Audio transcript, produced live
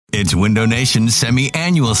It's Window Nation's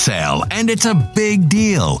semi-annual sale, and it's a big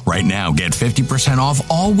deal. Right now, get 50% off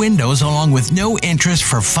all windows along with no interest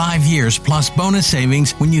for 5 years plus bonus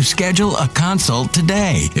savings when you schedule a consult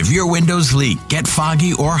today. If your windows leak, get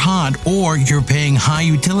foggy or hot, or you're paying high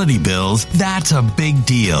utility bills, that's a big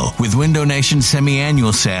deal. With Window Nation's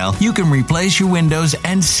semi-annual sale, you can replace your windows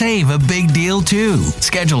and save a big deal too.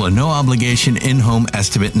 Schedule a no-obligation in-home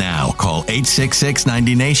estimate now. Call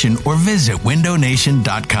 866-90-NATION or visit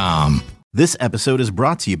windownation.com. This episode is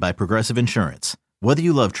brought to you by Progressive Insurance. Whether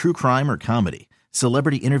you love true crime or comedy,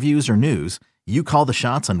 celebrity interviews or news, you call the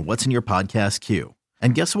shots on what's in your podcast queue.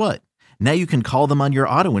 And guess what? Now you can call them on your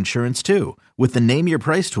auto insurance too with the Name Your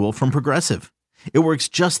Price tool from Progressive. It works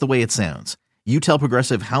just the way it sounds. You tell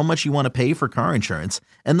Progressive how much you want to pay for car insurance,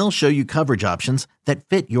 and they'll show you coverage options that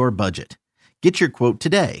fit your budget. Get your quote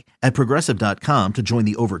today at Progressive.com to join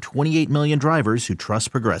the over 28 million drivers who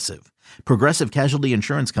trust Progressive. Progressive Casualty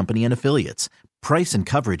Insurance Company and Affiliates. Price and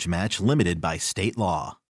coverage match limited by state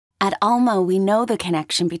law. At Alma, we know the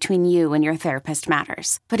connection between you and your therapist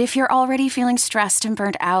matters. But if you're already feeling stressed and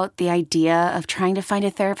burnt out, the idea of trying to find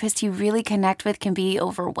a therapist you really connect with can be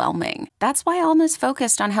overwhelming. That's why Alma's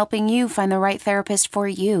focused on helping you find the right therapist for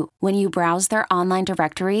you. When you browse their online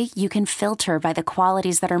directory, you can filter by the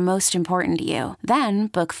qualities that are most important to you. Then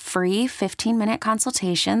book free 15-minute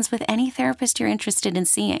consultations with any therapist you're interested in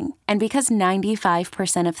seeing. And because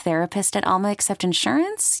 95% of therapists at Alma accept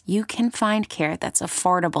insurance, you can find care that's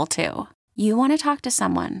affordable too. You want to talk to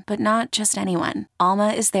someone, but not just anyone. Alma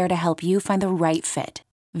is there to help you find the right fit.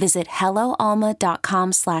 Visit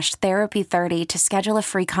helloalma.com/therapy30 to schedule a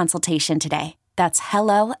free consultation today. That's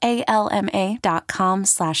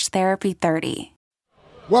helloalma.com/therapy30.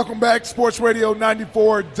 Welcome back, Sports Radio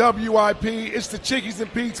 94 WIP. It's the Chickies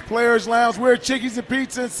and Pete's Players Lounge. We're at Chickies and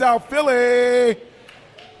Pete's in South Philly.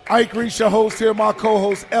 Ike Reese, your host here, my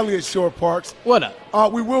co-host, Elliot Short Parks. What up?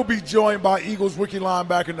 We will be joined by Eagles rookie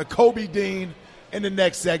linebacker Nakobe Dean in the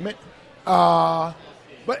next segment. But,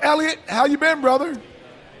 Elliot, how you been, brother?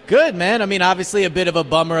 Good, man. I mean, obviously a bit of a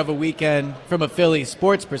bummer of a weekend from a Philly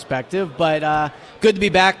sports perspective, but good to be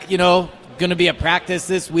back, going to be at practice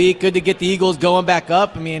this week. Good to get the Eagles going back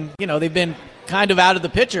up. I mean, they've been kind of out of the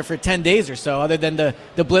picture for 10 days or so, other than the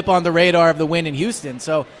blip on the radar of the win in Houston.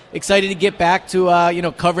 So excited to get back to,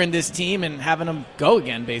 covering this team and having them go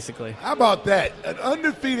again, basically. How about that? An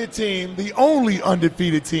undefeated team, the only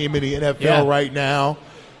undefeated team in the NFL right now.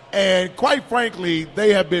 And quite frankly,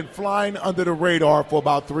 they have been flying under the radar for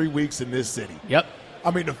about 3 weeks in this city. Yep.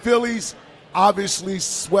 I mean, the Phillies obviously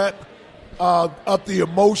swept up the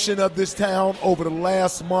emotion of this town over the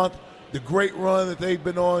last month. The great run that they've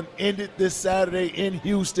been on ended this Saturday in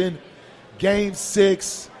Houston. Game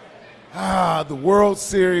 6, the World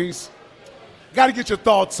Series. Got to get your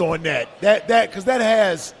thoughts on that. Because that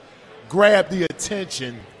has grabbed the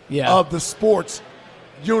attention of the sports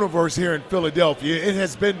universe here in Philadelphia. It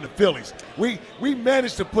has been the Phillies. We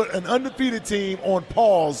managed to put an undefeated team on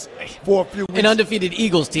pause for a few weeks. An undefeated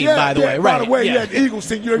Eagles team, by the way. Right. By the way, the Eagles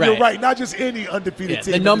team. You're right. Not just any undefeated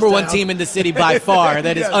team. The number one team in the city by far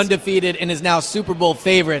that is undefeated and is now Super Bowl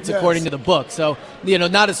favorites according to the book. So,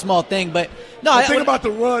 not a small thing. But no, think about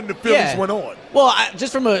the run the Phillies went on. Well,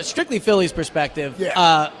 just from a strictly Phillies perspective,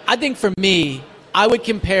 I think for me, I would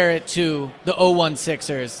compare it to the 0-1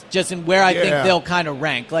 Sixers, just in where I think they'll kind of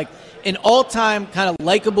rank. Like an all-time kind of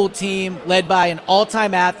likable team led by an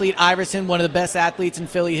all-time athlete, Iverson, one of the best athletes in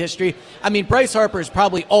Philly history. I mean, Bryce Harper is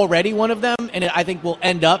probably already one of them, and I think will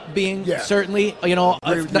end up being certainly,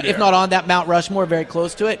 if not on that Mount Rushmore, very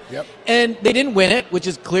close to it. Yep. And they didn't win it, which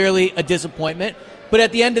is clearly a disappointment. But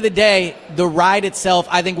at the end of the day, the ride itself,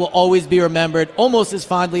 I think, will always be remembered almost as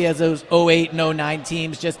fondly as those 08 and 09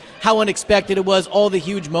 teams, just how unexpected it was, all the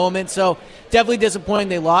huge moments. So definitely disappointing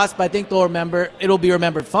they lost, but I think it'll be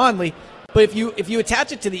remembered fondly. But if you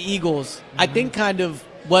attach it to the Eagles, I think kind of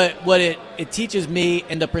what it teaches me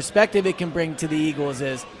and the perspective it can bring to the Eagles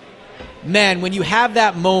is, man, when you have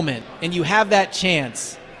that moment and you have that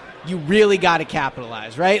chance, you really got to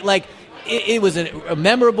capitalize, right? Like, it was a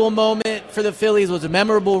memorable moment for the Phillies. It was a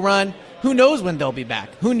memorable run. Who knows when they'll be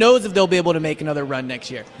back? Who knows if they'll be able to make another run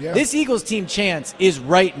next year? Yeah. This Eagles team chance is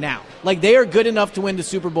right now. Like, they are good enough to win the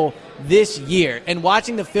Super Bowl this year. And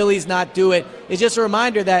watching the Phillies not do it is just a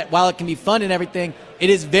reminder that while it can be fun and everything,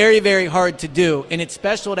 it is very, very hard to do. And it's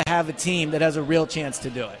special to have a team that has a real chance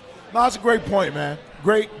to do it. No, that's a great point, man.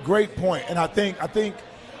 Great point. And I think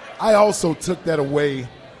I also took that away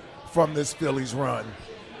from this Phillies run.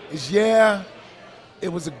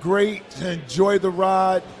 It was a great to enjoy the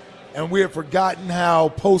ride, and we have forgotten how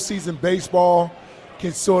postseason baseball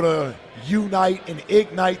can sort of unite and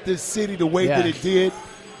ignite this city the way that it did.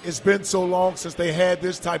 it's been so long since they had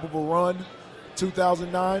this type of a run,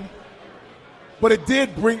 2009. But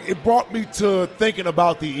it brought me to thinking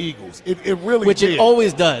about the Eagles. It really Which did. It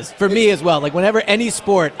always does, for me as well. Like, whenever any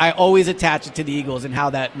sport, I always attach it to the Eagles and how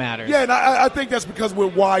that matters. Yeah, and I think that's because we're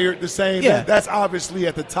wired the same. Yeah. That's obviously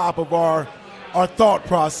at the top of our thought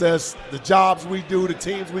process, the jobs we do, the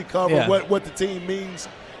teams we cover, Yeah. what the team means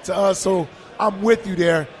to us. So I'm with you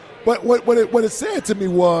there. But what it said to me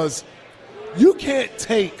was, you can't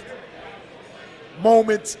take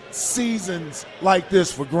moments, seasons like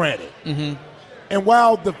this for granted. Mm-hmm. And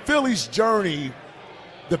while the Phillies' journey,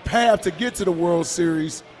 the path to get to the World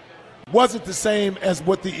Series, wasn't the same as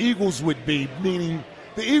what the Eagles would be, meaning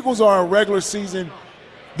the Eagles are a regular season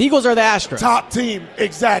The Eagles are the Astros. top team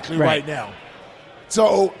exactly Right. right now.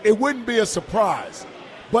 So it wouldn't be a surprise.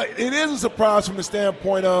 But it is a surprise from the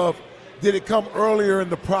standpoint of, did it come earlier in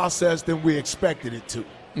the process than we expected it to?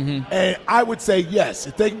 Mm-hmm. And I would say yes.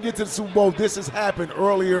 If they can get to the Super Bowl, this has happened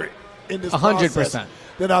earlier in this 100%. process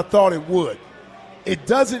than I thought it would. It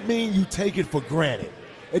doesn't mean you take it for granted.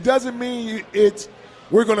 It doesn't mean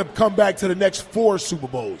we're going to come back to the next 4 Super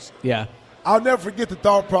Bowls. Yeah. I'll never forget the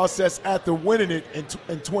thought process after winning it in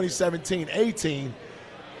 2017-18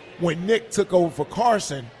 when Nick took over for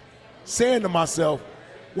Carson, saying to myself,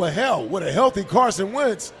 well, hell, with a healthy Carson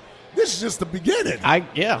Wentz, this is just the beginning.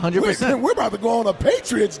 100%. We're about to go on a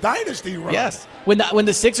Patriots dynasty run. Yes. When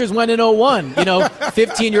the Sixers went in 01,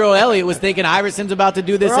 15-year-old Elliott was thinking Iverson's about to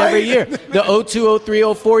do this Right. every year. The 02,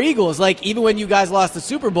 03, 04 Eagles, like, even when you guys lost the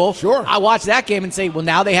Super Bowl, Sure. I watched that game and say, well,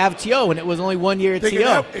 now they have T.O., and it was only 1 year at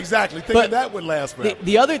T.O. But that would last forever.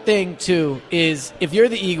 The other thing, too, is if you're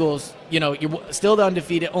the Eagles, you're still the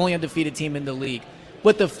only undefeated team in the league.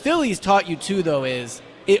 What the Phillies taught you, too, though, is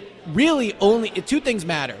it really two things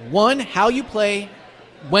matter. One, how you play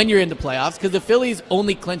when you're in the playoffs, because the Phillies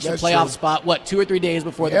only clinched That's a playoff true. spot, 2 or 3 days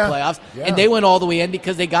before Yeah. the playoffs, Yeah. and they went all the way in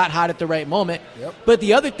because they got hot at the right moment. Yep. But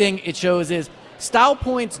the other thing it shows is style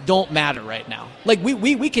points don't matter right now. Like,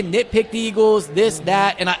 we can nitpick the Eagles, this,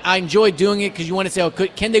 that, and I enjoy doing it because you want to say,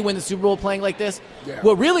 can they win the Super Bowl playing like this? Yeah.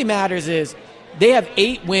 What really matters is they have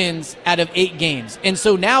 8 wins out of 8 games. And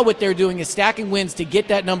so now what they're doing is stacking wins to get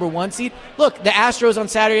that number 1 seed. Look, the Astros on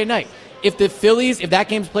Saturday night. If the Phillies, if that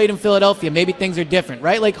game's played in Philadelphia, maybe things are different,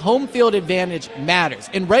 right? Like, home field advantage matters.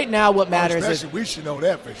 And right now what matters is we should know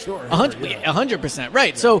that for sure. 100%,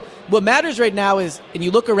 right. So what matters right now is, and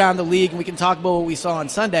you look around the league, and we can talk about what we saw on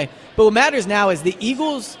Sunday, but what matters now is the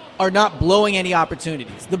Eagles are not blowing any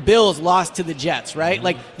opportunities. The Bills lost to the Jets, right? Mm-hmm.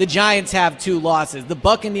 Like, the Giants have 2 losses. The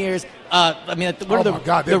Buccaneers, the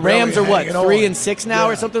they're Rams are barely hanging 3 on. and 6 now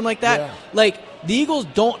or Yeah. something like that? Yeah. Like, the Eagles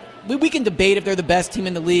don't. We can debate if they're the best team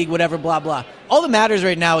in the league, whatever, blah, blah. All that matters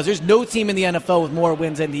right now is there's no team in the NFL with more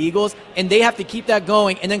wins than the Eagles, and they have to keep that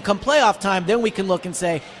going. And then come playoff time, then we can look and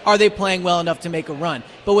say, are they playing well enough to make a run?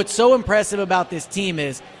 But what's so impressive about this team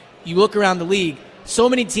is you look around the league, so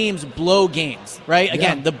many teams blow games, right?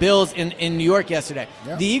 Again, the Bills in New York yesterday.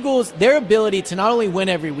 Yeah. The Eagles, their ability to not only win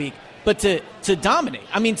every week, but to dominate.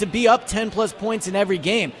 I mean, to be up 10-plus points in every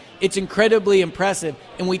game, it's incredibly impressive.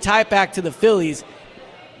 And we tie it back to the Phillies.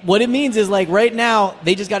 What it means is, like, right now,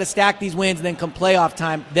 they just got to stack these wins, and then come playoff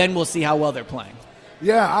time, then we'll see how well they're playing.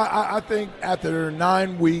 Yeah, I think after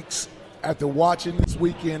 9 weeks, after watching this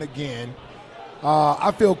weekend again,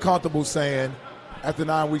 I feel comfortable saying after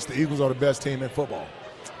 9 weeks the Eagles are the best team in football.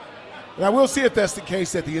 Now, we'll see if that's the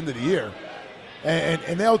case at the end of the year.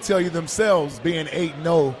 And they'll tell you themselves being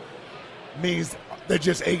 8-0 means they're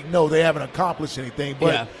just 8-0. They haven't accomplished anything.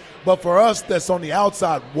 But for us that's on the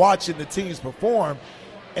outside watching the teams perform,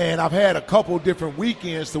 and I've had a couple different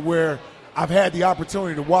weekends to where I've had the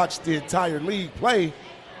opportunity to watch the entire league play,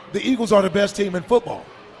 the Eagles are the best team in football.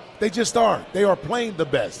 They just are. They are playing the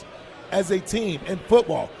best as a team in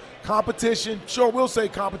football. Competition, sure, we'll say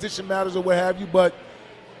competition matters or what have you, but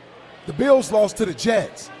the Bills lost to the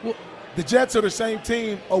Jets. The Jets are the same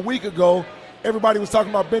team a week ago. Everybody was talking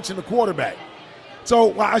about benching the quarterback.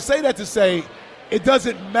 So I say that to say it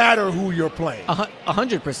doesn't matter who you're playing.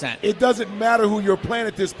 100%. It doesn't matter who you're playing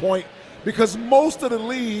at this point because most of the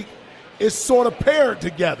league is sort of paired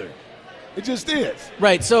together. It just is.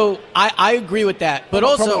 Right, so I agree with that. But from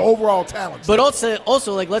also the overall talent. But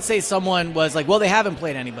also, like, let's say someone was like, well, they haven't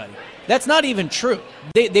played anybody. That's not even true.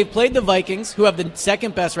 They've played the Vikings, who have the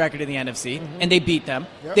second best record in the NFC, and they beat them.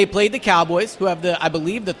 Yep. They played the Cowboys, who have I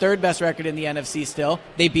believe, the third best record in the NFC still.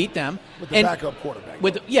 They beat them. With the backup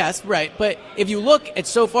quarterback. Yes, right. But if you look at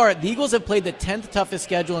so far, the Eagles have played the 10th toughest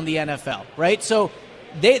schedule in the NFL, right? So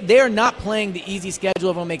they are not playing the easy schedule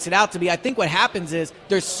everyone makes it out to be. I think what happens is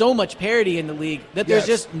there's so much parity in the league that there's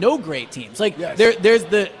just no great teams. Like, there's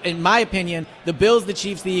in my opinion, the Bills, the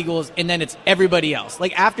Chiefs, the Eagles, and then it's everybody else.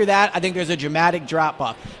 Like after that, I think there's a dramatic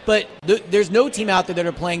drop-off. But there's no team out there that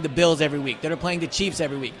are playing the Bills every week, that are playing the Chiefs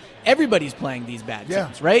every week. Everybody's playing these bad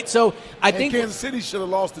teams, right? So I think Kansas City should have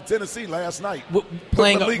lost to Tennessee last night.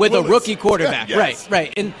 Playing with a rookie quarterback. Yes.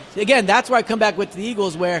 Right. And again, that's where I come back with the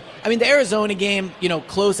Eagles where, I mean, the Arizona game,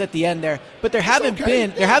 close at the end there, but there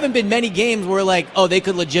haven't been many games where like, oh, they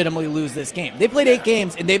could legitimately lose this game. They played 8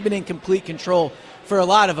 games and they've been in complete control for a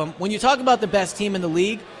lot of them. When you talk about the best team in the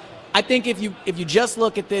league, I think if you just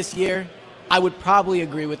look at this year, I would probably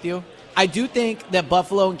agree with you. I do think that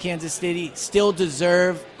Buffalo and Kansas City still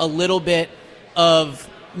deserve a little bit of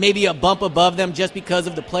maybe a bump above them just because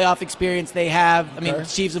of the playoff experience they have. I mean, the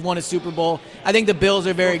Chiefs have won a Super Bowl. I think the Bills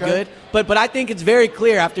are very good. But I think it's very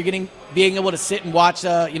clear after being able to sit and watch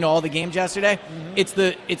all the games yesterday, it's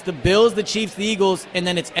the Bills, the Chiefs, the Eagles, and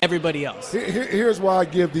then it's everybody else. Here's why I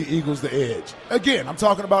give the Eagles the edge. Again, I'm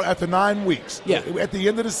talking about after 9 weeks. Yeah. At the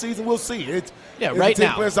end of the season, we'll see. Right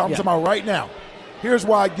now. I'm talking about right now. Here's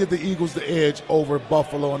why I give the Eagles the edge over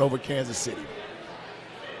Buffalo and over Kansas City.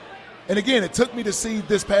 And again, it took me to see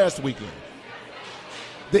this past weekend.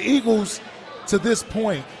 The Eagles, to this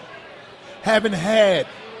point, haven't had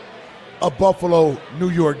a Buffalo-New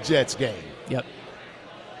York Jets game. Yep.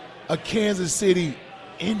 A Kansas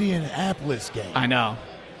City-Indianapolis game. I know.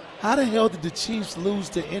 How the hell did the Chiefs lose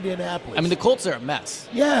to Indianapolis? I mean, the Colts are a mess.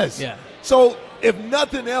 Yes. Yeah. So, if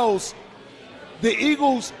nothing else, the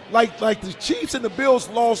Eagles, like the Chiefs and the Bills,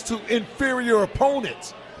 lost to inferior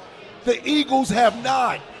opponents. The Eagles have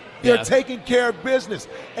not. They're taking care of business.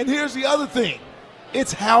 And here's the other thing.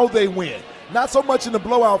 It's how they win. Not so much in the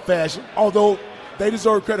blowout fashion, although they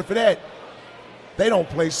deserve credit for that. They don't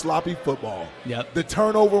play sloppy football. Yep. The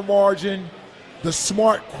turnover margin, the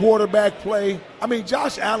smart quarterback play. I mean,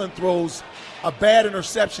 Josh Allen throws a bad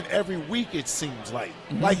interception every week, it seems like.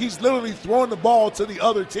 Like he's literally throwing the ball to the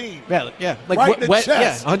other team. Yeah. Like right in the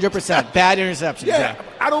chest. 100%. Bad interception. Yeah,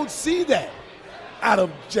 I don't see that out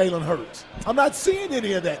of Jalen Hurts. I'm not seeing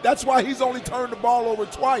any of that. That's why he's only turned the ball over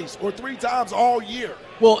twice or 3 times all year.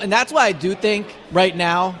 Well, and that's why I do think right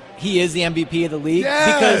now he is the MVP of the league.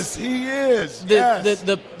 Yes, because he is.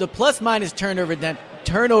 The plus-minus turnover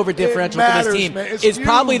differential matters, for this team is is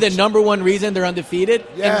probably the huge. number one reason they're undefeated.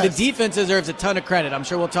 Yes. And the defense deserves a ton of credit. I'm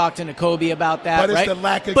sure we'll talk to Nakobe about that. But it's right? the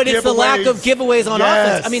lack of It's the lack of giveaways on Yes.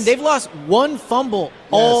 offense. I mean, they've lost 1 fumble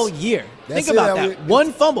all year. That's Think about it. that.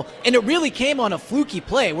 1 fumble. And it really came on a fluky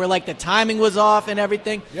play where, like, the timing was off and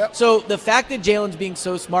everything. Yep. So the fact that Jalen's being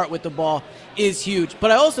so smart with the ball is huge.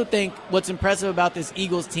 But I also think what's impressive about this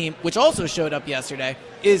Eagles team, which also showed up yesterday,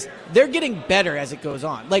 is they're getting better as it goes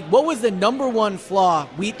on. Like, what was the number one flaw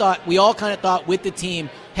we all kind of thought with the team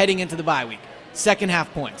heading into the bye week? Second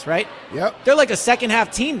half points, right? Yep. They're like a second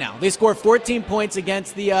half team now. They scored 14 points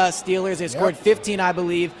against the Steelers. They scored 15, I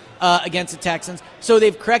believe, against the Texans. So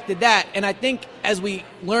they've corrected that. And I think as we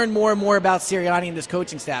learn more and more about Sirianni and this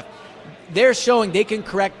coaching staff, they're showing they can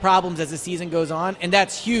correct problems as the season goes on, and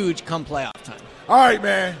that's huge come playoff time. All right,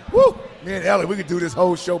 man. Woo! Me and Ellie, we could do this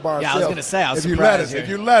whole show by ourselves. Yeah, I was going to say, I was if surprised. If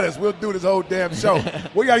you let us, we'll do this whole damn show.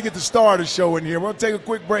 We got to get the star of the show in here. We're going to take a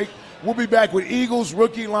quick break. We'll be back with Eagles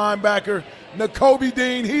rookie linebacker Nakobe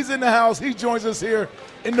Dean. He's in the house. He joins us here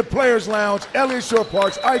in the Players Lounge. Elliott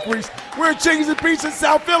Shore-Parks, Ike Reese. We're at Chickies and Pete's in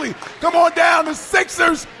South Philly. Come on down. The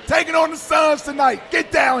Sixers taking on the Suns tonight.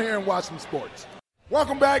 Get down here and watch some sports.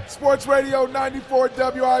 Welcome back, Sports Radio 94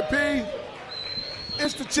 WIP.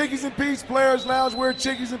 It's the Chickies and Pete's Players Lounge. We're at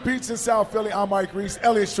Chickies and Pete's in South Philly. I'm Mike Reese.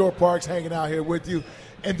 Elliott Shore-Parks hanging out here with you.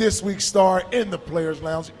 And this week's star in the Players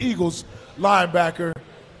Lounge, Eagles linebacker,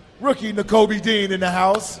 rookie Nakobe Dean in the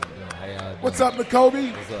house. What's up,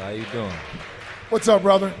 Nakobe? What's up? How you doing? What's up,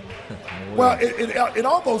 brother? Well, it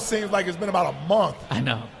almost seems like it's been about a month. I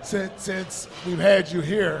know. Since we've had you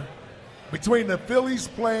here. Between the Phillies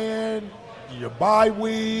playing, your bye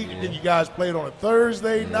week, and then you guys played on a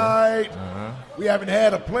Thursday night. We haven't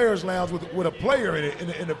had a Players Lounge with a player in it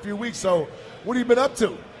in a few weeks. So what have you been up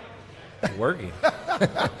to? Working.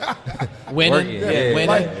 Winning. Working. Winning.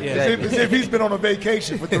 Like, exactly. as if he's been on a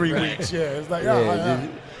vacation for 3 weeks. Yeah, it's like,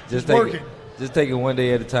 just working. Just taking one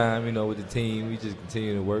day at a time, with the team. We just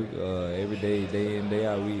continue to work every day, day in, day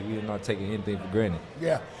out. We're not taking anything for granted.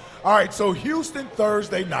 Yeah. All right, so Houston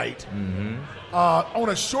Thursday night on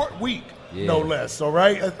a short week, no less, all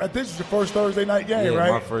right? This is your first Thursday night game,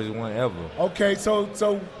 right? My first one ever. Okay, so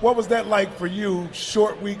what was that like for you,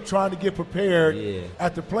 short week, trying to get prepared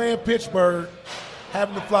after playing Pittsburgh,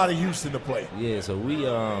 having to fly to Houston to play? Yeah, so we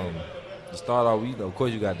to start off, of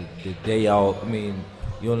course you got the day out. I mean,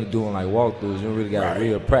 you're only doing like walkthroughs. You don't really got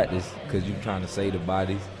real practice because you're trying to save the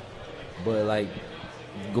bodies. But like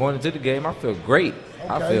going into the game, I felt great.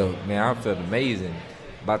 Okay. I felt amazing.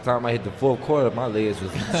 By the time I hit the fourth quarter, my legs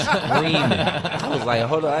was screaming. I was like,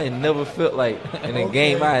 hold on, I ain't never felt like in a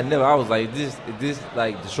game. I was like, this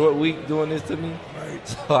like the short week doing this to me. Right.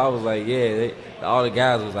 So I was like, all the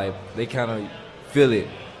guys was like, they kind of feel it.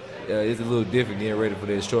 It's a little different getting ready for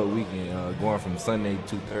that short weekend, going from Sunday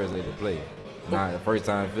to Thursday to play. Not the first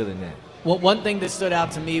time feeling that. Well, one thing that stood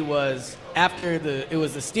out to me was after it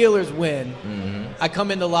was the Steelers win, I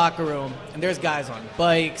come in the locker room, and there's guys on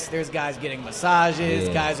bikes, there's guys getting massages,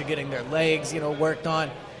 guys are getting their legs, worked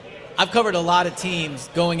on. I've covered a lot of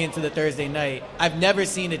teams going into the Thursday night. I've never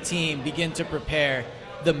seen a team begin to prepare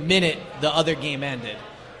the minute the other game ended.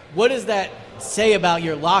 What does that say about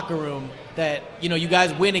your locker room that, you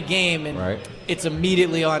guys win a game and it's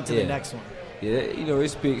immediately on to the next one? Yeah,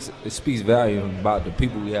 it speaks volume about the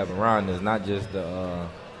people we have around us, not just the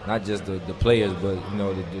players, but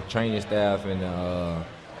the training staff and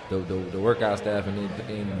the workout staff and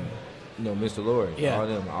Mr. Lord. Yeah.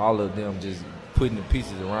 all of them just putting the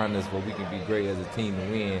pieces around us where we can be great as a team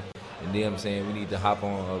and win. And them saying we need to hop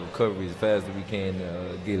on a recovery as fast as we can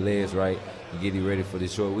to get legs right and get it ready for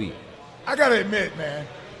this short week. I gotta admit, man,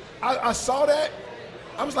 I saw that.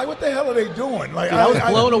 I was like, what the hell are they doing? Like, I was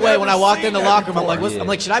blown away when I walked in the locker room. I'm before. like, I'm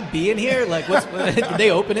like, should I be in here? Like, did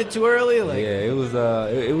they open it too early? Like, yeah,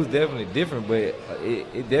 it was definitely different, but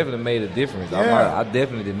it definitely made a difference. Yeah. I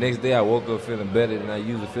definitely, the next day I woke up feeling better than I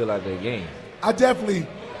usually feel like that game.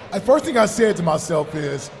 The first thing I said to myself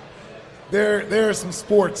is, there's some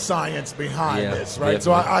sports science behind this, right? Definitely.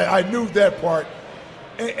 So I knew that part.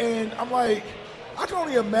 And I'm like, I can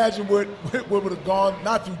only imagine what would have gone,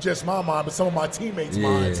 not through just my mind, but some of my teammates'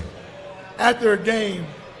 minds. After a game,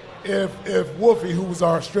 if Wolfie, who was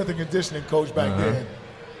our strength and conditioning coach back then,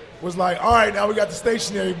 was like, all right, now we got the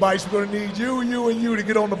stationary bikes. We're going to need you, and you to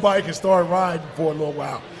get on the bike and start riding for a little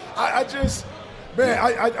while. I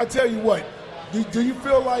tell you what, do you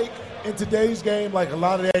feel like in today's game, like a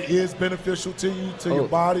lot of that is beneficial to you, to your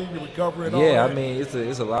body, your recovery and all that? Yeah, I mean,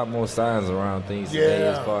 it's a lot more science around things today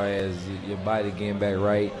as far as your body getting back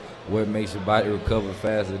right, what makes your body recover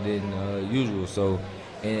faster than usual. So,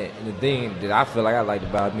 and the thing that I feel like I liked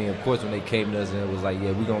about me, of course, when they came to us and it was like,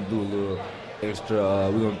 we're going to do a little extra,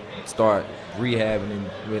 we're going to start rehabbing,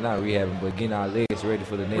 not rehabbing, but getting our legs ready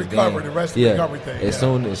for the next game. The rest of the recovery thing. As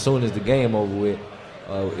soon as the game over with,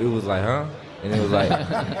 it was like, huh? And it was like,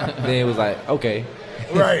 then it was like, okay.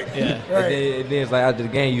 Right. Right. And then it's like after the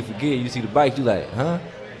game, you forget, you see the bike, you like, huh?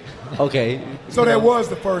 Okay. So that was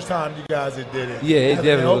the first time you guys did it? Yeah, it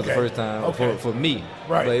definitely was the first time for me.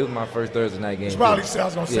 Right. But it was my first Thursday night game. I was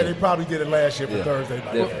going to say they probably did it last year for Thursday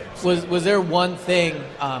night games. Was there one thing?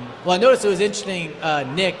 Well, I noticed it was interesting.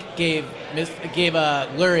 Nick gave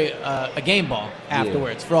Lurie a game ball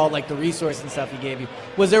afterwards for all like the resource and stuff he gave you.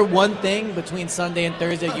 Was there one thing between Sunday and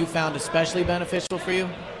Thursday you found especially beneficial for you?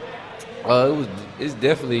 It's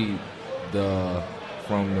definitely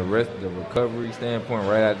from the recovery standpoint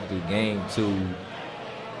right after the game to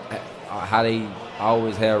how they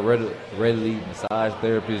always have readily massage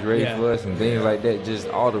therapists ready for us and things like that. Just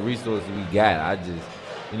all the resources we got. I just,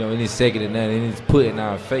 any second and nothing, and it's put in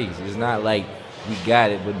our face. It's not like we got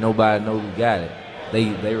it, but nobody knows we got it.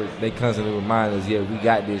 They constantly remind us, we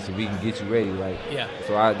got this, and we can get you ready.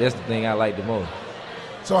 So that's the thing I like the most.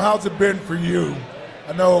 So how's it been for you?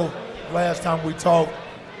 I know last time we talked,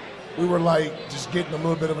 we were like just getting a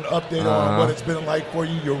little bit of an update on what it's been like for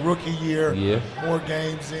you, your rookie year, more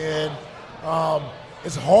games in.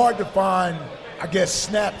 It's hard to find, I guess,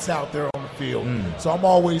 snaps out there on the field. So I'm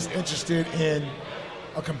always interested in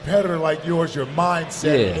a competitor like yours, your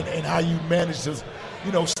mindset and how you manage to,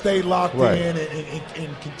 stay locked in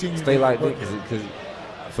and continue stay to locked in. Because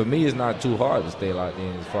for me, it's not too hard to stay locked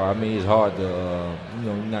in. It's hard to,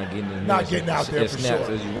 not getting out there for snaps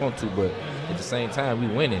sure as you want to, but at the same time, we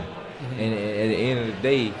winning. And at the end of the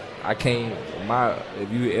day,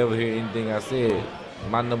 if you ever hear anything I said,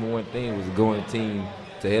 my number one thing was to go in the team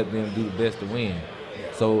to help them do the best to win.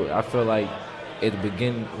 So I feel like at the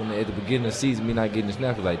beginning of the season, me not getting the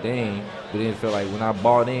snaps, was like, dang. But then it felt like when I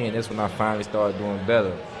bought in, that's when I finally started doing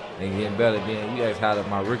better and getting better. Then you asked how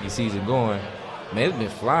my rookie season going. Man, it's been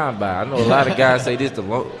flying by. I know a lot of guys say this,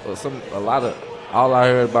 all I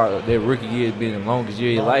heard about their rookie year being the longest year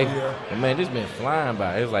of your life. And man, this been flying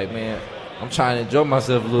by. It's like, man, I'm trying to enjoy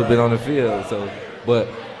myself a little bit on the field. So, but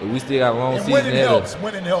we still got a long season ahead.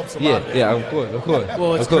 Winning helps a lot. Yeah, of course.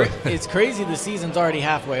 Well, it's crazy. The season's already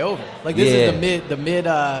halfway over. Like this is the mid.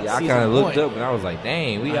 I kind of looked up and I was like,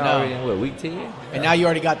 dang, we already in week 10. And now you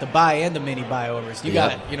already got the bye and the mini bye overs. You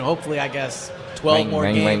got hopefully I guess 12 more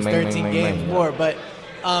games, 13 games more. But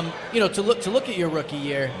To look at your rookie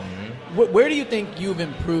year, where do you think you've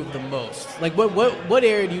improved the most? Like, what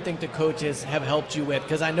area do you think the coaches have helped you with?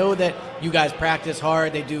 Because I know that you guys practice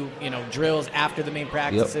hard. They do, drills after the main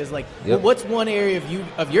practices. What's one area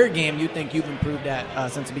of your game you think you've improved at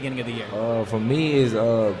since the beginning of the year? For me is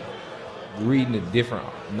reading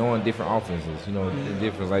knowing different offenses. The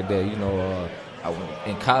difference like that.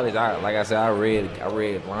 In college, I read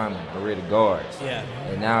linemen, I read the guards. Yeah.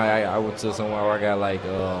 And now I went to somewhere where I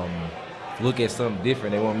got look at something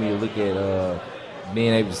different. They want me to look at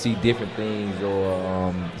being able to see different things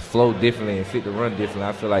or flow differently and fit the run differently.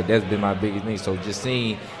 I feel like that's been my biggest thing. So just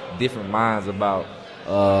seeing different minds about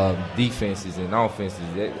defenses and offenses,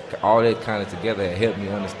 all that kind of together has helped me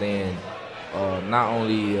understand not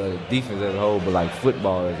only defense as a whole, but like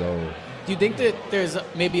football as a whole. Do you think that there's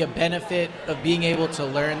maybe a benefit of being able to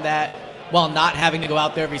learn that while not having to go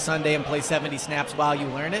out there every Sunday and play 70 snaps while you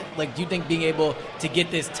learn it? Like, do you think being able to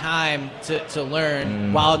get this time to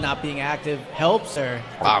learn while not being active helps? Or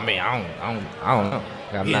I mean, I don't know.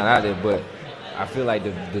 I'm not out there, but I feel like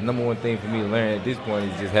the number one thing for me to learn at this point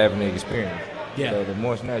is just having the experience. Yeah. So the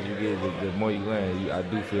more snaps you get, the more you learn. I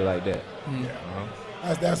do feel like that.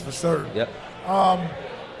 That's for certain. Yep.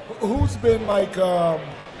 Who's been like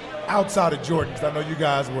outside of Jordan? Because I know you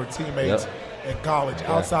guys were teammates in college.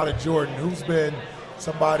 Yeah. Outside of Jordan, who's been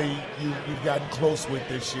somebody you've gotten close with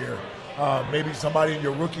this year? Maybe somebody in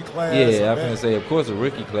your rookie class? Yeah, I'm going to say, of course, the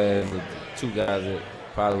rookie class, the two guys that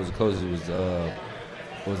probably was the closest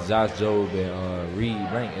was Josh Jobe and Reed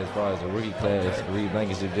Blank as far as the rookie class. Okay. Reed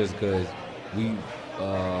Blank is just because we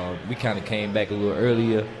kind of came back a little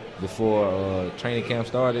earlier before training camp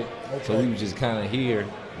started. Okay. So we were just kind of here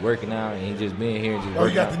working out and just being here and just working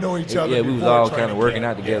you got out. To know each other. Yeah, we was all kind of working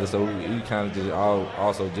out together, so we kind of just all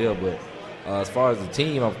also gel. But as far as the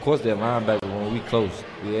team, of course, that linebacker when we close,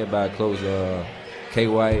 everybody close. K.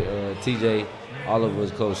 White, TJ, all of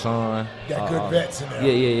us close. Sean. Got good vets in there.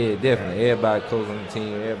 Yeah, definitely. Everybody close on the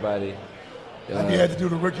team. Everybody. Have you had to do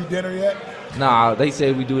the rookie dinner yet? Nah, they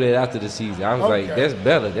said we do that after the season. I was like, that's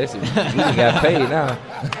better. That's it. We got paid now.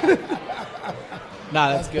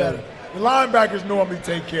 Nah, that's good. Better. The linebackers normally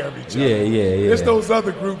take care of each other. Yeah. It's those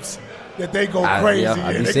other groups that they go crazy.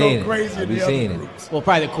 They go crazy in the other groups. Well,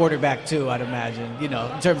 probably the quarterback too, I'd imagine. In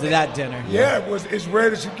terms of that dinner. Yeah, it's rare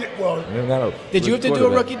that you get. Well, did you have to do a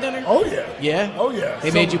rookie dinner? Oh yeah. Yeah. Oh yeah.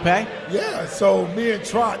 They made you pay? Yeah. So me and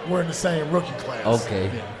Trot were in the same rookie class.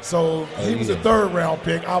 Okay. Yeah. So he was a 3rd round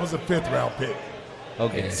pick. I was a 5th round pick.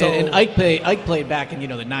 Okay. So, and Ike played back in the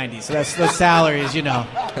 90s. So that's those salaries, they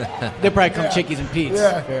probably come Chickies and Pete's.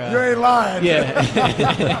 Yeah. You ain't lying.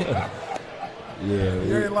 Yeah.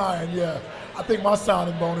 You ain't lying. Yeah. I think my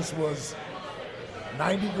signing bonus was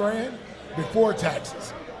 $90,000 before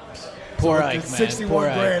taxes. Poor so Ike, man. 61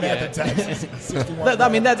 grand after taxes. I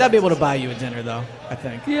mean, that'd be able to buy you a dinner, though, I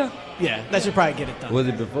think. Yeah. Yeah, that should probably get it done. Was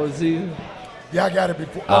it before the season? Yeah, I got it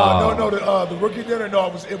before. No, the rookie dinner,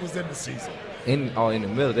 it was in the season. In the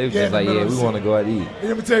middle, they were just like, we want to go out to eat. And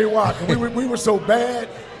let me tell you why. we were so bad.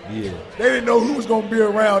 Yeah. They didn't know who was going to be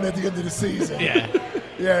around at the end of the season. Yeah.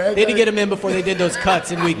 Yeah. They didn't get him in before they did those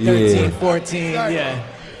cuts in week 13, 14. Exactly. Yeah.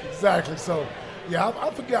 Exactly. So,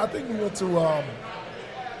 I forget. I think we went to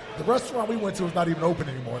the restaurant we went to was not even open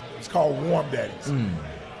anymore. It's called Warm Daddy's.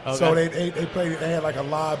 Okay. So they played. They had like a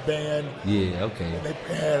live band. Yeah. Okay. And they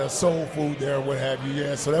had a soul food there, or what have you.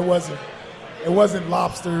 Yeah. So it wasn't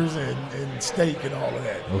lobsters and steak and all of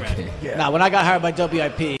that. Okay. Right? Yeah. Now, when I got hired by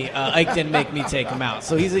WIP, Ike didn't make me take him out.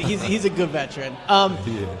 So he's a good veteran.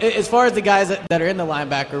 As far as the guys that are in the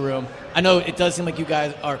linebacker room, I know it does seem like you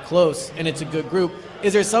guys are close and it's a good group.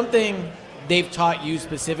 Is there something they've taught you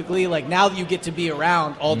specifically? Like, now that you get to be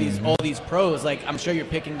around all these pros, like, I'm sure you're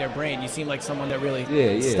picking their brain. You seem like someone that really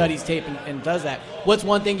studies tape and does that. What's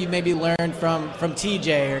one thing you maybe learned from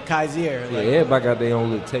TJ or Kaiser? Like, everybody got their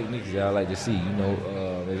own little techniques that I like to see.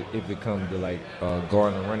 If it comes to like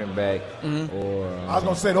guarding a running back, or I was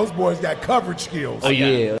gonna say those boys got coverage skills. Oh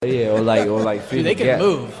yeah, or like dude, they can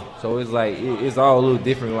move. So it's like it's all a little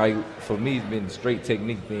different. Like for me, it's been straight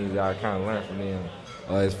technique things that I kind of learned from them.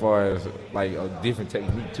 As far as like a different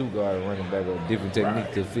technique to guard a running back, or a different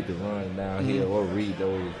technique to fit the run down here, or read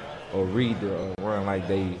the run like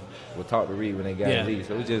they were taught to read when they got a lead.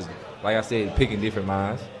 So it's just, like I said, picking different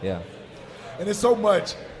minds. Yeah. And it's so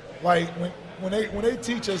much like when they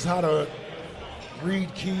teach us how to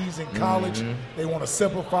read keys in college, they want to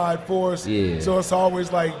simplify it for us. Yeah. So it's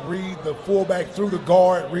always like read the fullback through the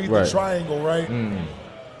guard, read the triangle, right?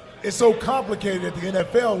 It's so complicated at the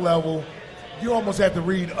NFL level. You almost have to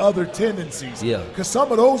read other tendencies. Yeah. Because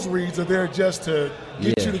some of those reads are there just to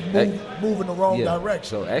get you to move in the wrong direction.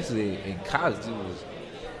 So actually, in college,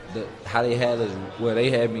 how they had us, well, they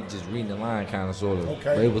had me just reading the line kind of sort of.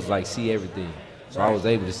 Okay. But it was like see everything. So Right. I was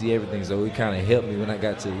able to see everything. So it kind of helped me when I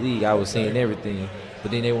got to the league. I was seeing everything.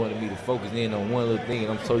 But then they wanted me to focus in on one little thing.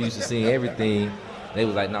 And I'm so used to seeing everything. They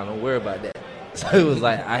was like, no, don't worry about that. So it was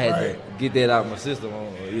like I had to get that out of my system.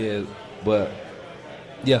 Yeah. But,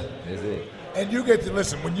 yeah, that's it. And you get to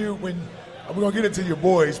listen when we're gonna get into your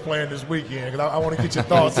boys playing this weekend because I want to get your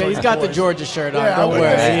thoughts. So on he's your got the boys. Georgia shirt on. Yeah, Don't worry.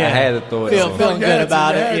 I had to throw it on. Feeling good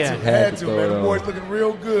about it. Yeah. Had to, throw man. it The on. boys looking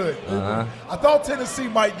real good. Uh-huh. I thought Tennessee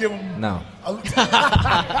might give them. No. I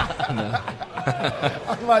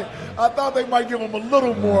thought they might give them a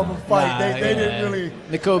little more of a fight. Nah, they didn't really.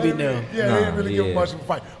 N'Kobe they didn't knew. really- Yeah, Nah, they didn't really give them yeah. much of a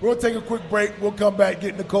fight. We're gonna take a quick break. We'll come back,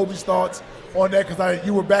 get N'Kobe's thoughts on that because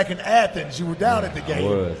you were back in Athens. You were down at the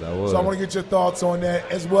game. I was. So I want to get your thoughts on that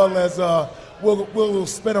as well as we'll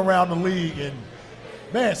spin around the league and.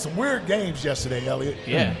 Man, some weird games yesterday, Elliot.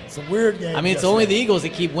 Yeah. Some weird games. I mean, it's only the Eagles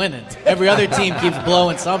that keep winning. Every other team keeps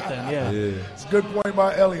blowing something. Yeah. It's a good point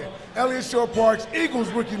by Elliot. Elliot Shore Parks,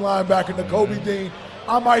 Eagles rookie linebacker N'Kobe Dean.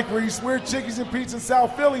 I'm Mike Reese. We're Chickies and Pete's in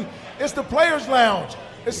South Philly. It's the Players Lounge.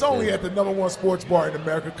 It's only at the #1 sports bar in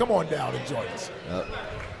America. Come on down and join us.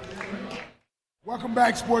 Welcome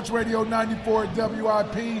back, Sports Radio 94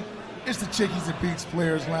 WIP. It's the Chickies and Pete's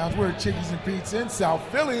Players Lounge. We're at Chickies and Pete's in South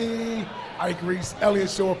Philly. Ike Reese, Elliot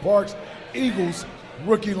Shore Parks, Eagles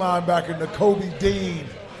rookie linebacker N'Kobe Dean.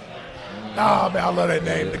 Man, I love that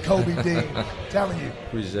name, N'Kobe Dean. Telling you.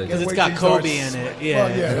 Appreciate Because it. it's got Kobe in it. Yeah.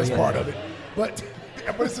 Well, yeah, that's part of it. But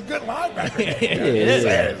it's a good linebacker name. It is.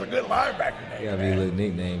 It's a good linebacker name. Got me a little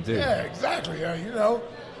nickname, too. Yeah, exactly. Yeah,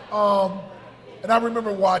 and I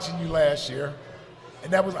remember watching you last year,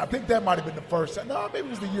 and I think that might have been the first time. No, maybe it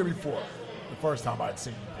was the year before, the first time I'd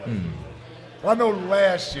seen you play. But I know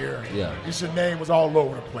last year, your name was all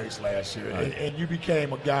over the place last year, and you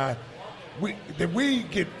became a guy. We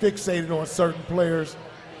get fixated on certain players,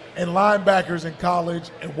 and linebackers in college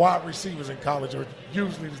and wide receivers in college are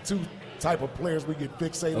usually the two type of players we get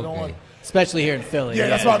fixated on. Especially here in Philly. Yeah,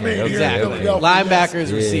 that's what I mean. Here in Exactly. Philadelphia, Linebackers,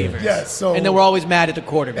 yes. receivers. Yes, so and then we're always mad at the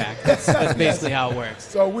quarterback. That's basically how it works.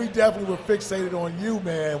 So we definitely were fixated on you,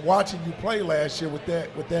 man. Watching you play last year with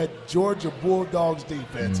that Georgia Bulldogs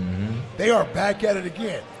defense, they are back at it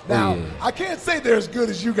again. Now I can't say they're as good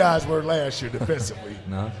as you guys were last year defensively.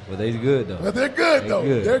 No, but they're good though. But they're good though.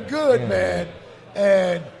 They're good, man.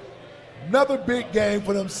 And another big game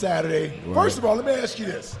for them Saturday. Right. First of all, let me ask you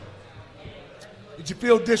this. Did you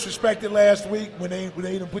feel disrespected last week when they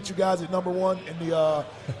didn't put you guys at #1 in the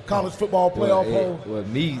college football playoff poll? Well,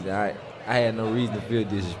 me, I had no reason to feel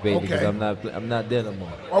disrespected because I'm not there no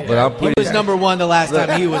more. Okay. But I'm He pretty, was #1 the last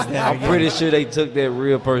time he was there. I'm pretty sure they took that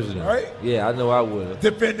real personal. Right? Yeah, I know I would have.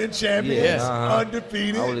 Defending champions, Yes.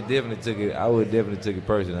 undefeated. I would have definitely took it. I would have definitely took it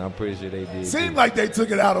personal. I'm pretty sure they did. Seemed like they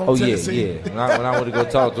took it out on Tennessee. Yeah. When I went to go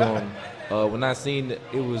talk to them, when I seen it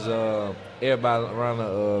was everybody around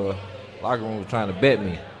the locker room was trying to bet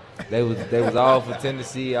me. They was all for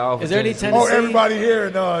Tennessee. All for Is there any Tennessee. Tennessee? Oh, everybody here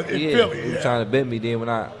in Philly. They were Yeah. trying to bet me. Then we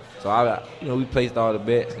placed all the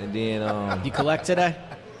bets, and then You collect today?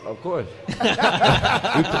 of course we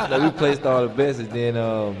placed all the bets, and then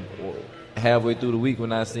halfway through the week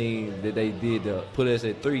when I seen that they did put us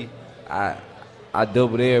at 3, I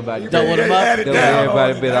doubled everybody. Doubled them up? Added Doubled down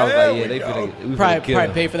everybody on bet. it. I was There like, yeah, we they go. finna Probably kill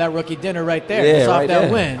pay for that rookie dinner right there. Yeah, just off right that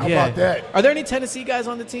there. win. How yeah. about that? Are there any Tennessee guys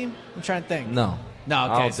on the team? I'm trying to think. No. No, I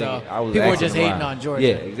okay, don't so think- I was people were asking just hating why. on Georgia.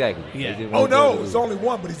 Yeah, exactly. Yeah. They didn't Oh, want no, Georgia to it's lose. only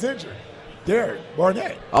one, but he's injured. Derek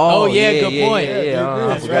Barnett. Oh, yeah, good point. Yeah, Yeah, I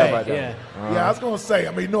that's forgot right, about that. yeah. Yeah, I was going to say,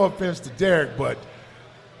 I mean, no offense to Derek, but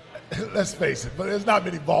let's face it, but there's not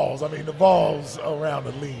many balls. I mean, the balls around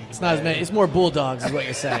the league. It's not as many. It's more Bulldogs, is what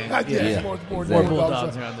you're saying. Yeah, Yeah. it's more exactly. More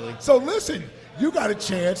Bulldogs around the league. So listen, you got a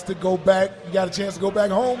chance to go back. You got a chance to go back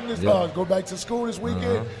home, go back to school this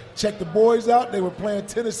weekend. Check the boys out. They were playing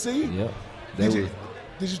Tennessee. Yep.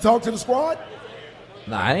 Did you talk to the squad?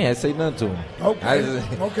 Nah, I ain't had to say nothing to him. Okay.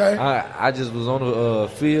 Okay. I just was on the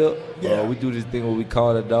field. Yeah. We do this thing where we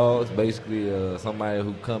call the dogs. Basically, somebody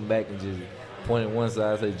who come back and just point at one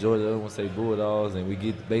side, say Georgia, the other one say Bulldogs, and we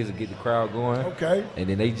get the crowd going. Okay. And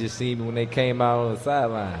then they just see me when they came out on the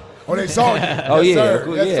sideline. Oh, they saw you. Oh Yes, yeah, sir. of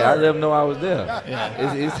course, Yes, yeah. sir. I let them know I was there.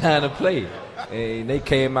 It's time to play, and they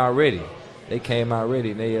came out ready. They came out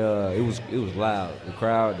ready, and it was loud. The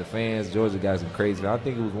crowd, the fans, Georgia got some crazy. I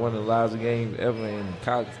think it was one of the loudest games ever in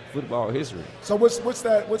college football history. So what's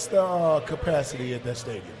the capacity at that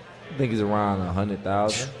stadium? I think it's around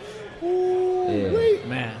 100,000. Ooh-wee.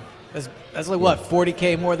 Man, that's like what,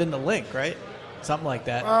 40K more than the Link, right? Something like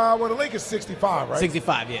that. Well, the link is 65, right?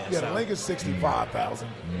 65, yeah. Yeah, so. the link is 65,000.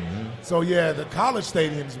 So yeah, the college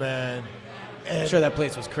stadiums, man. I'm sure that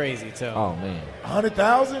place was crazy too. Oh man,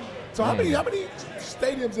 100,000. So how Man. many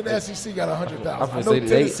stadiums in the SEC got 100,000? I finna know say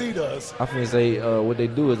Tennessee does. I finna say what they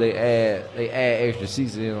do is they add extra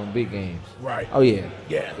seats in on big games. Right. Oh yeah.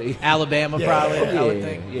 Yeah. Alabama Yeah. probably. Oh, I would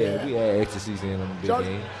think. Yeah, we add extra seats in on the big Y'all,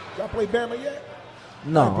 games. y'all play Bama yet?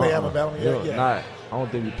 No, play Alabama yet? Yeah. Not. I don't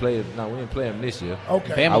think we played. No, we didn't play them this year.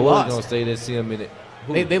 Okay. Bama I was lost. gonna say that see them in it.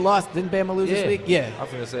 They lost. Didn't Bama lose this week? Yeah. I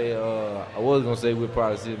finna say. I was gonna say we'd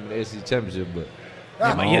probably see them in the SEC championship, but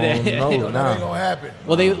Yeah, I yeah, don't yeah. know. That ain't Nah. gonna happen.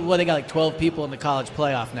 Well, they got like 12 people in the college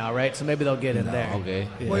playoff now, right? So maybe they'll get in there. Okay.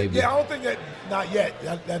 Yeah. But Maybe. yeah, I don't think that. Not yet.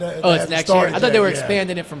 That Oh, hasn't it's next year. started I thought yet, they were yeah.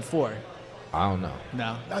 expanding it from 4. I don't know.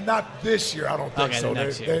 No. Not this year. I don't think Okay, so. then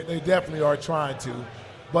next year. They definitely are trying to.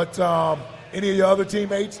 But any of your other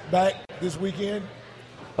teammates back this weekend?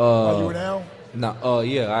 Are you were down? No,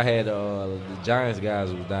 yeah, I had the Giants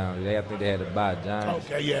guys was down. I think they had to buy Giants.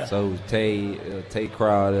 Okay, yeah. So it was Tay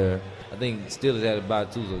Crowder. I think Steelers had to buy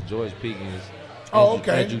too. So George Pickens. Oh,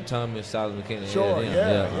 okay. Andrew Thomas, Solomon McKinney. Sure.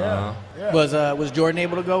 Yeah. Was Jordan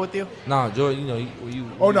able to go with you? No, Jordan,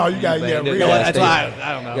 Oh, no, you got- banged yeah, up. rehab. You gotta That's stay- why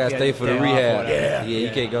I don't know. You gotta He stay had for the day off or rehab. whatever. Yeah, you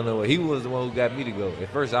can't go nowhere. He was the one who got me to go. At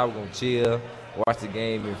first, I was gonna chill, watch the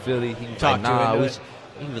game in Philly. He was Talk like, you "Nah, into we it.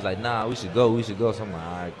 he was like, "Nah, we should go. We should go." So I'm like,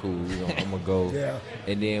 "All right, cool. I'm gonna go." Yeah.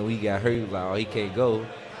 And then we got hurt. He was like, "Oh, he can't go."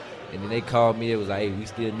 And then they called me. It was like, "Hey, we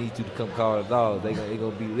still need you to come call the dogs. They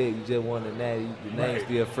gonna be lit. You just won the natty. The name's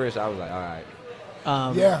still fresh." I was like, "All right."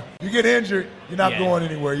 Yeah. You get injured, you're not Yeah. going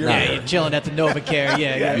anywhere. You're Nah, Yeah, you're chilling at the NovaCare.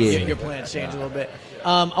 Yeah, your plans changed a little bit.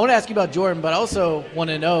 I want to ask you about Jordan, but I also want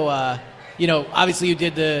to know, obviously you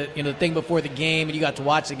did the thing before the game and you got to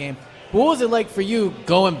watch the game. What was it like for you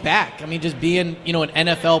going back? I mean, just being an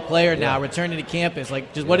NFL player now, returning to campus.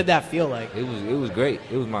 Like, just what did that feel like? It was great.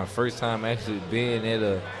 It was my first time actually being at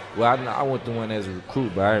a. Well, I went to one as a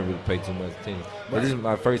recruit, but I didn't really pay too much attention. But this is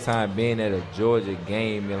my first time being at a Georgia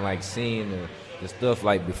game and like seeing the stuff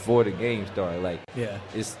like before the game started. Like,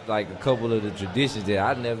 it's like a couple of the traditions that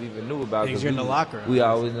I never even knew about. Because you're in the locker room. We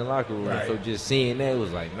always in the locker room. Right. So just seeing that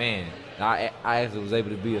was like, man, I actually was able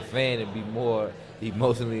to be a fan and be more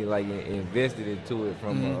emotionally like invested into it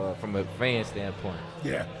from a fan standpoint.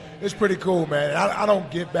 Yeah, it's pretty cool, man. I don't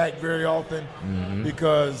get back very often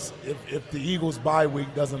because if the Eagles' bye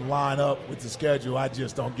week doesn't line up with the schedule, I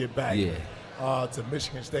just don't get back to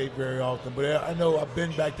Michigan State very often. But I know I've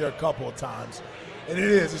been back there a couple of times, and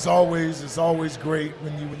it's always great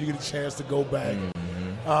when you get a chance to go back.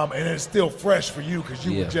 And it's still fresh for you because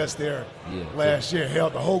you were just there last year.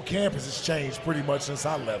 Hell, the whole campus has changed pretty much since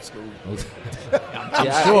I left school. It was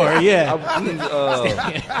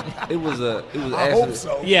I actually, hope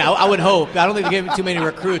so. Yeah, I would hope. I don't think they're giving too many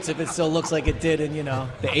recruits if it still looks like it did in the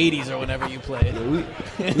 80s or whenever you played. We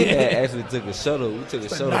actually took a shuttle. We took a The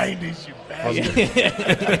shuttle. 90s, you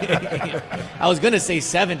bastard. I was gonna say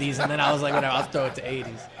 70s, and then I was like, whatever, I'll throw it to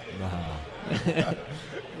 80s.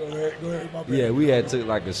 Go ahead, my bad. Yeah, we had took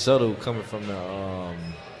like a shuttle coming from the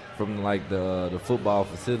the football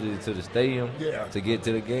facility to the stadium to get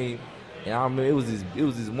to the game. And I remember it was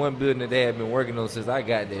this one building that they had been working on since I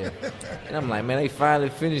got there. And I'm like, man, they finally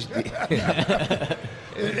finished it.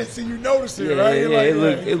 And see, you noticed it, Yeah, right? yeah,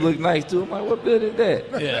 You're like, it looked nice too. I'm like, what building is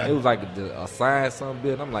that? Yeah. It was like a science something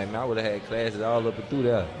building. I'm like, man, I would have had classes all up and through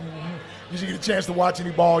there. Did you get a chance to watch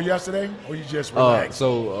any ball yesterday, or you just relaxed?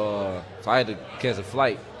 So I had to catch a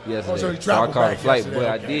flight yesterday. so you I traveled caught a back flight, yesterday, but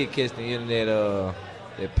I okay. did catch the end of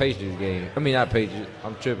that Patriots game. I mean, not Patriots.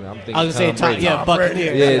 I'm tripping. I'm thinking I was gonna say, Tom Brady. Tom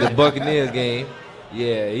Buccaneers. Yeah, the Buccaneers game.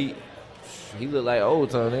 Yeah, he looked like old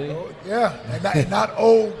Tom, didn't he? Yeah, and not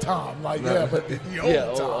old Tom, like but the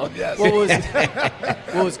old Tom. Yes.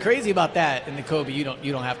 What was crazy about that, and the Kobe, you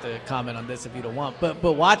don't have to comment on this if you don't want, but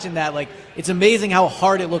watching that, like, it's amazing how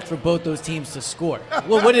hard it looked for both those teams to score.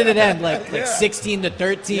 Well, what did it end like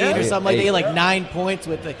 16-13 or something like that? They had like 9 points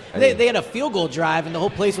with they had a field goal drive and the whole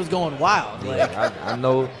place was going wild. Like,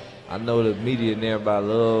 I know the media and everybody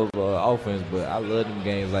love offense, but I love them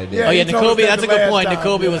games like that. Yeah, oh yeah, he told us Nicobe, that that's the a good last point. time.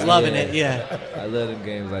 Nicobe was Yeah. loving it. Yeah, I love them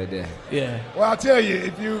games like that. yeah. Well, I'll tell you,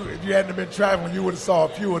 if you hadn't been traveling, you would have saw a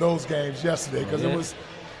few of those games yesterday because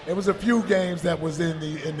it was a few games that was in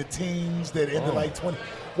the teens that ended like 20.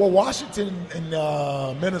 Well, Washington and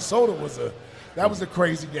Minnesota was a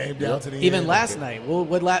crazy game down to the end. Even last night,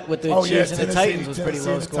 with the Chiefs and the Titans was pretty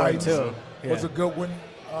low scoring too. Was a good one.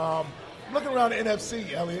 Looking around the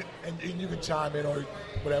NFC, Elliot, and you can chime in or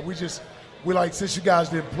whatever. Since you guys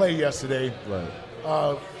didn't play yesterday,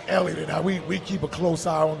 Right. Elliot and I, we keep a close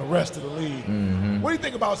eye on the rest of the league. What do you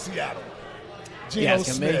think about Seattle? Geno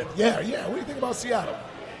asking me? Smith. Yeah. What do you think about Seattle?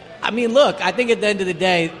 I mean, look, I think at the end of the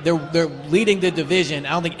day, they're leading the division.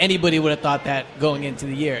 I don't think anybody would have thought that going into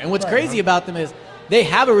the year. And what's crazy about them is they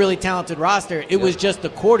have a really talented roster. It was just the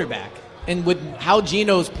quarterback. And with how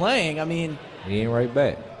Geno's playing, I mean. He ain't right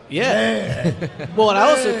back. Yeah. Well, and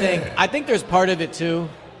I think there's part of it, too.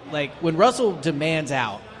 Like, when Russell demands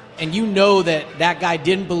out, and you know that guy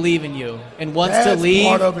didn't believe in you and wants to leave.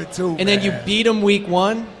 Part of it too, and then you beat him week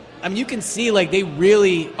 1. I mean, you can see, like, they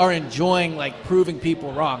really are enjoying, like, proving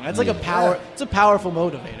people wrong. That's like it's a powerful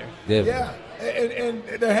motivator. Definitely. Yeah, and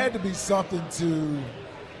there had to be something to,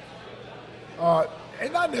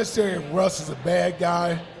 and not necessarily Russ is a bad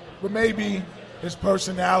guy, but maybe his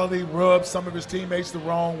personality rubs some of his teammates the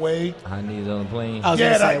wrong way. I need on the plane. I was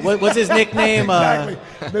going to say, what's his nickname? Exactly.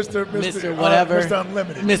 Mr. whatever. Mr.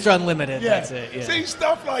 Unlimited. Mr. Unlimited, Yeah. that's it. Yeah. See,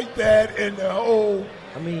 stuff like that and the whole.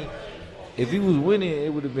 I mean, if he was winning,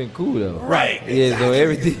 it would have been cool though. Right. Yeah. So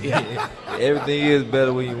everything is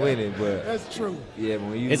better when you're winning. But that's true. Yeah.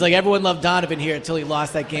 When you. It's like everyone loved Donovan here until he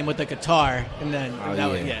lost that game with the guitar, and then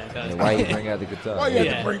why you bring out the guitar? Why you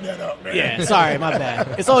have to bring that up, man? Yeah. Sorry, my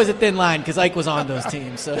bad. It's always a thin line because Ike was on those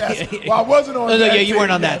teams. So. Yes. Well, I wasn't on. No, that you team.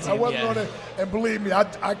 weren't on that Yes, team. I wasn't on it, and believe me,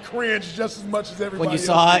 I cringed just as much as everybody. When you else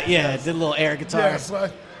saw it, did. did a little air guitar. Yes.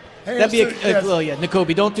 That'd be a little,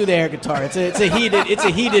 N'Kobe, don't do the air guitar. It's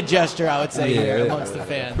a heated gesture, I would say, here amongst the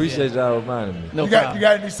fans. Appreciate y'all reminding me. No you problem.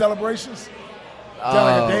 got any celebrations? Got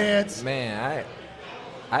like a dance? Man,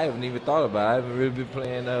 I haven't even thought about it. I haven't really been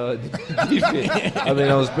playing defense. I've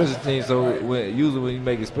been on special teams, so usually when you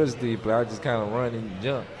make a special team play, I just kind of run and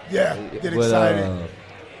jump. Yeah, get excited.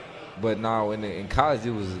 But no, in college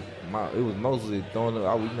it was mostly throwing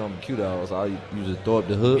up. I'm cute dog, so I usually throw up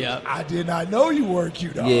the hook. Yeah. I did not know you were a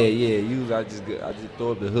cute dog. Yeah. Usually I just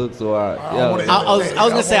throw up the hook, so I was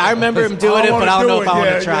gonna say I remember him doing it, but I don't know if I want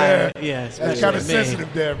to try it. Yeah, that's kind of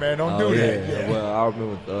sensitive there, man. Don't do that. Yeah. Well, I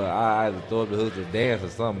remember I either throw up the hook or dance or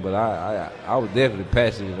something, but I was definitely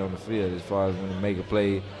passionate on the field as far as when to make a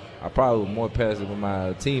play. I probably was more passionate when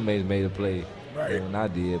my teammates made a play than when I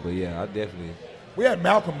did. But yeah, I definitely. We had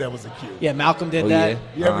Malcolm that was a cute. Yeah, Malcolm did that.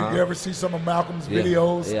 Yeah. You ever see some of Malcolm's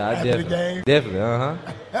videos after the game? Definitely,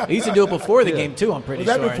 He used to do it before the game too. I'm pretty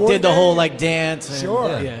sure. Did the whole dance. And,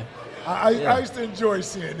 sure. Yeah. I used to enjoy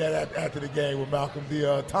seeing that after the game with Malcolm,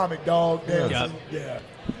 the atomic dog dancing. Yeah.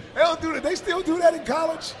 They don't do that. They still do that in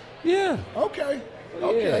college? Yeah. Okay.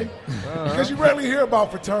 Because you rarely hear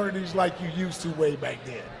about fraternities like you used to way back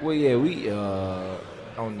then. Well, yeah, we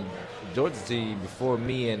on the Georgia team before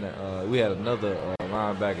me and we had another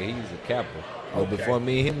linebacker. He was a captain. Before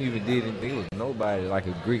me and him even did anything, there was nobody like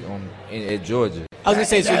a Greek at Georgia. I was gonna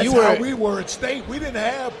say, so that's you were. How we were at state. We didn't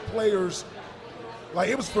have players. Like,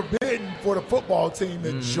 it was forbidden for the football team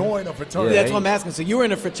to join a fraternity. Yeah, that's what I'm asking. So you were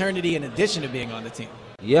in a fraternity in addition to being on the team.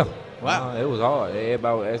 Yeah. Wow. It was hard.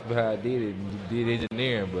 Everybody would ask me how I did it. And did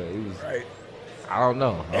engineering, but it was. Right. I don't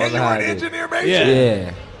know. And you were an engineer major?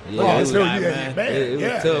 Yeah. Oh, it was, it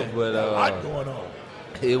was tough, but a lot going on.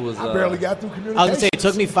 It was. I barely got through communication. I was gonna say it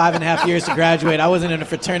took me 5.5 years to graduate. I wasn't in a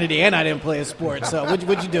fraternity and I didn't play a sport. So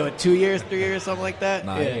what'd you do it? 2 years, 3 years, something like that?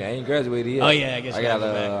 Nah, I ain't graduated yet. Oh yeah, I guess I got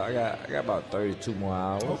about 32 more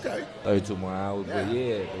hours. Okay. 32 more hours. Yeah. But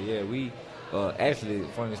yeah, we actually,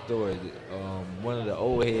 funny story. One of the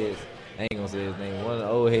old heads, I ain't gonna say his name. One of the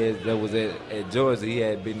old heads that was at Georgia, he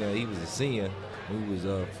had been there. He was a senior. He was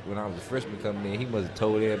when I was a freshman coming in. He must have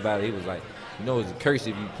told everybody. He was like, you know, it's a curse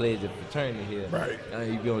if you pledge a fraternity here. Right.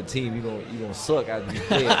 You be on the team, you gonna suck after you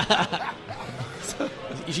pledge.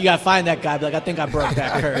 You gotta find that guy. Be like, I think I broke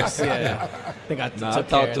that curse. Yeah. I think I I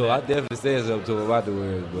talked to him. I definitely said something to him about the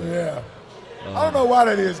words. But yeah. I don't know why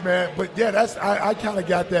that is, man, but yeah, I kind of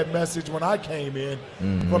got that message when I came in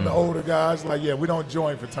from the older guys. Like, yeah, we don't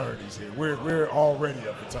join fraternities here. We're already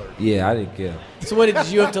a fraternity. Yeah, I didn't care. So what did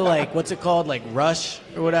you have to what's it called, like rush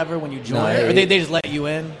or whatever when you join? Or they just let you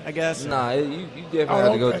in, I guess? Nah, you definitely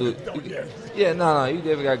have to go through. You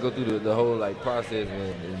definitely got to go through the whole process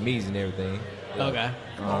and meetings and everything. Yeah. Okay.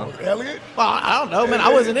 Elliot? Well, I don't know, man. I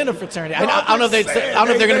wasn't in a fraternity. I don't know if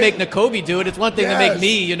they're going to make N'Kobe do it. It's one thing to make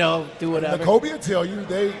me, do whatever. N'Kobe will tell you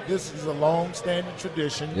this is a long-standing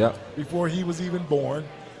tradition. Yep. Before he was even born,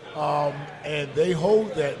 and they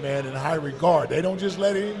hold that man in high regard. They don't just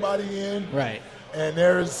let anybody in. Right. And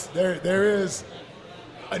there is initiation.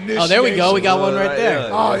 Oh, there we go. We got one right there.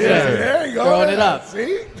 Oh yeah, there you go. Throwing it up.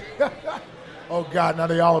 See. Oh, God, now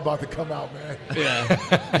they all about to come out, man.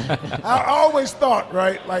 Yeah. I always thought,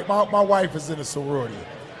 right, like my wife is in a sorority,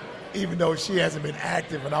 even though she hasn't been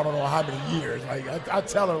active in I don't know how many years. Like, I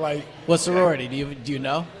tell her, like. What sorority? Do you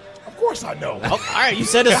know? Of course I know. Oh, all right, you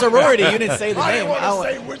said a sorority. You didn't say the I name. didn't want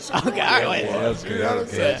to say which sorority okay, all right, it was. You know what I'm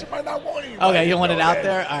saying? She might not want anybody. Okay, you don't want it out that.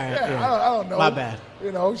 there? All right. Yeah, I don't know. My bad.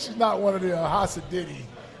 You know, she's not one of the Hasididi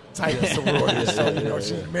type of sororities, so, you know,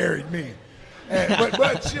 she married me.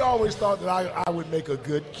 But she always thought that I would make a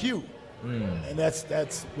good Q. And that's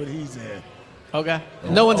what he's in. Okay.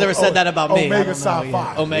 No one's ever said that about me. Omega Psi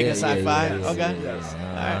Phi. Omega Psi Phi. Okay. Yes. All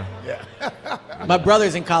right. Yeah. My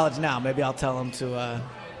brother's in college now. Maybe I'll tell him to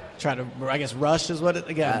try to, I guess, rush is what it,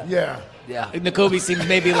 again. Yeah. Nakobe seems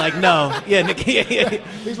maybe like, no. Yeah.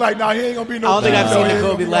 He's like, nah, he ain't going to be no. I don't think I've seen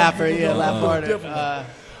Nakobe Nakobe laugh harder.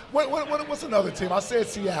 What's another team? I said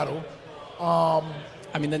Seattle.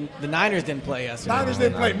 I mean, the Niners didn't play yesterday. Niners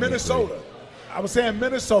didn't play. Minnesota. I was saying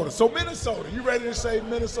Minnesota. So Minnesota, you ready to say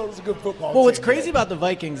Minnesota's a good football team? Well, what's crazy about the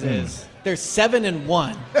Vikings is they're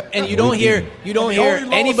 7-1, and you don't hear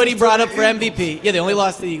anybody brought up for MVP. Yeah, they only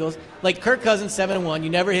lost to the Eagles. Like Kirk Cousins, 7-1. You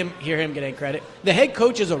never hear him get any credit. The head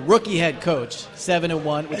coach is a rookie head coach,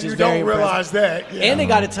 7-1, which is very impressive. You don't realize that. Yeah. And they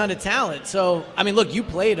got a ton of talent. So, I mean, look, you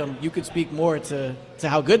played them. You could speak more to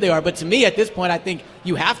how good they are. But to me, at this point, I think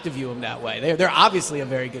you have to view them that way. They're obviously a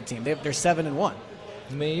very good team. They're 7-1.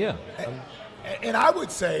 I mean, yeah. And I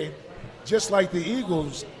would say, just like the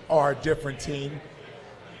Eagles are a different team,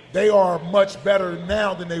 they are much better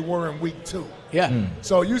now than they were in week 2. Yeah.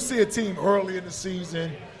 So you see a team early in the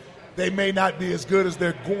season, they may not be as good as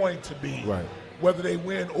they're going to be. Right. Whether they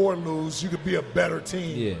win or lose, you could be a better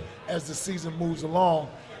team as the season moves along.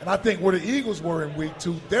 And I think where the Eagles were in week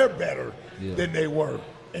 2, they're better than they were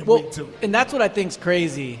in week 2. And that's what I think's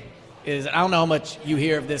crazy is, I don't know how much you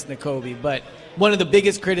hear of this, Nakobe, but one of the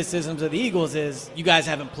biggest criticisms of the Eagles is you guys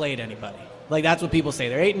haven't played anybody. Like, that's what people say.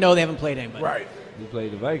 They're 8-0, they haven't played anybody. Right. We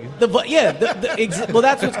played the Vikings. Well,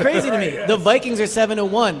 that's what's crazy to me. Yes. The Vikings are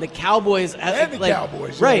 7-1. The Cowboys,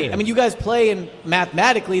 Cowboys, right? I mean, you guys play in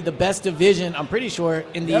mathematically the best division. I'm pretty sure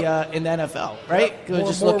in the NFL,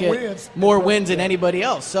 right? More wins than anybody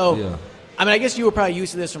else. So, I mean, I guess you were probably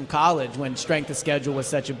used to this from college when strength of schedule was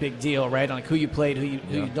such a big deal, right? On like who you played, who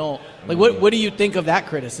you don't. Like, what do you think of that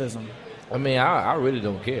criticism? I mean, I really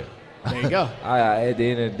don't care. There you go. At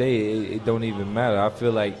the end of the day, it don't even matter. I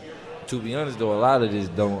feel like, to be honest, though, a lot of this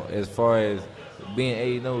don't. As far as being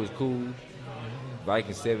 8-0 is cool,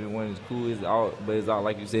 Vikings 7-1 is cool. But it's all,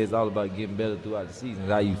 like you said, it's all about getting better throughout the season.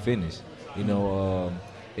 It's how you finish. You know,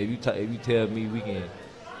 if you tell me we can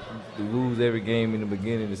lose every game in the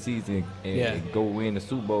beginning of the season and go win the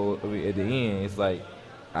Super Bowl at the end, it's like,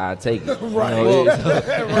 I take it. Right. You know,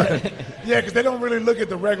 right. Yeah, because they don't really look at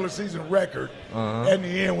the regular season record at the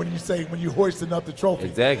end when you hoisting up the trophy.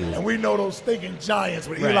 Exactly. And we know those stinking Giants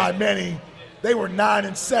with Eli Manning, they were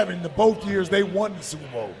 9-7 the both years they won the Super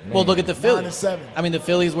Bowl. Well, look at the Phillies. 9-7. I mean, the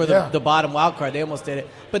Phillies were the bottom wild card. They almost did it.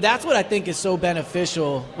 But that's what I think is so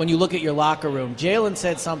beneficial when you look at your locker room. Jalen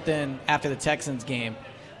said something after the Texans game.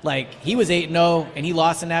 Like, he was 8-0, and he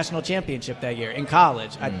lost a national championship that year in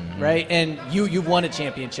college, right? And you've won a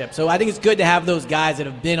championship. So I think it's good to have those guys that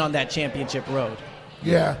have been on that championship road.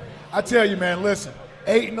 Yeah. I tell you, man, listen,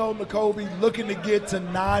 8-0 Nakobe, looking to get to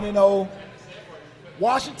 9-0.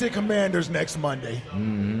 Washington Commanders next Monday.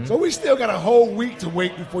 So we still got a whole week to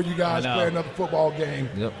wait before you guys play another football game.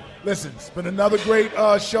 Yep. Listen, it's been another great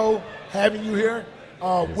show having you here.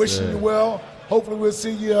 Wishing you well. Hopefully we'll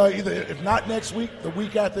see you either, if not next week, the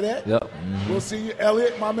week after that. Yep. We'll see you,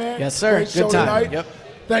 Elliot, my man. Yes, sir. Great show Good time. Tonight. Yep.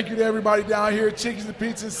 Thank you to everybody down here at Chickies and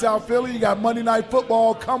Pizza in South Philly. You got Monday Night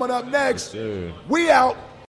Football coming up next. Yes, sir. We out.